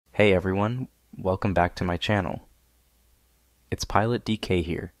Hey everyone, welcome back to my channel. It's Pilot DK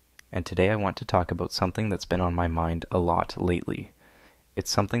here, and today I want to talk about something that's been on my mind a lot lately.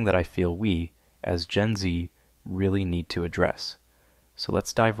 It's something that I feel we, as Gen Z, really need to address. So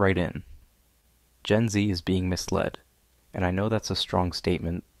let's dive right in. Gen Z is being misled, and I know that's a strong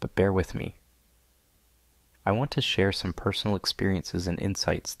statement, but bear with me. I want to share some personal experiences and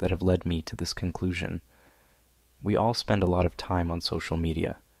insights that have led me to this conclusion. We all spend a lot of time on social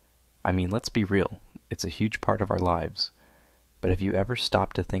media. I mean, let's be real, it's a huge part of our lives. But have you ever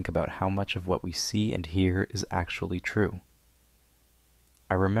stopped to think about how much of what we see and hear is actually true?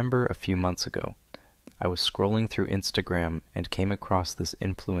 I remember a few months ago, I was scrolling through Instagram and came across this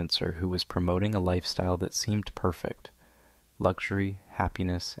influencer who was promoting a lifestyle that seemed perfect: luxury,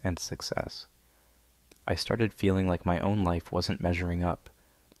 happiness, and success. I started feeling like my own life wasn't measuring up,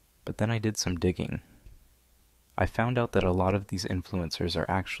 but then I did some digging. I found out that a lot of these influencers are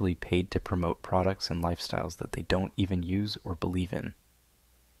actually paid to promote products and lifestyles that they don't even use or believe in.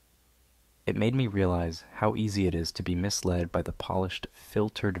 It made me realize how easy it is to be misled by the polished,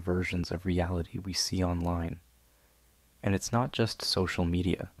 filtered versions of reality we see online. And it's not just social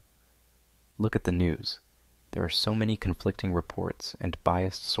media. Look at the news. There are so many conflicting reports and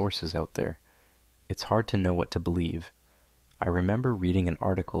biased sources out there. It's hard to know what to believe. I remember reading an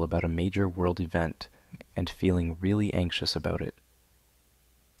article about a major world event and feeling really anxious about it.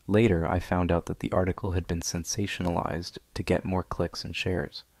 Later, I found out that the article had been sensationalized to get more clicks and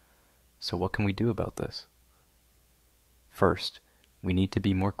shares. So what can we do about this? First, we need to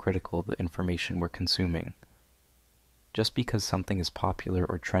be more critical of the information we're consuming. Just because something is popular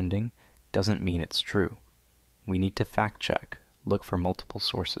or trending doesn't mean it's true. We need to fact check, look for multiple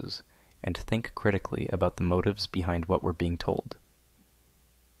sources, and think critically about the motives behind what we're being told.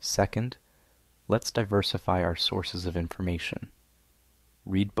 Second, let's diversify our sources of information.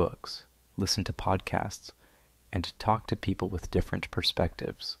 Read books, listen to podcasts, and talk to people with different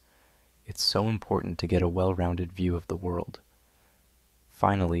perspectives. It's so important to get a well-rounded view of the world.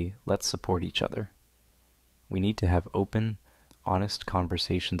 Finally, let's support each other. We need to have open, honest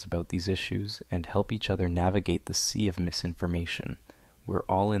conversations about these issues and help each other navigate the sea of misinformation. We're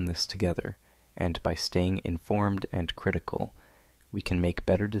all in this together, and by staying informed and critical, we can make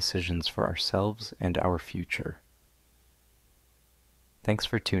better decisions for ourselves and our future. Thanks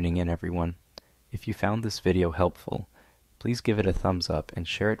for tuning in, everyone. If you found this video helpful, please give it a thumbs up and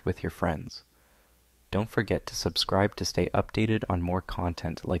share it with your friends. Don't forget to subscribe to stay updated on more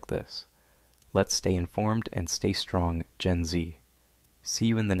content like this. Let's stay informed and stay strong, Gen Z. See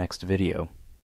you in the next video.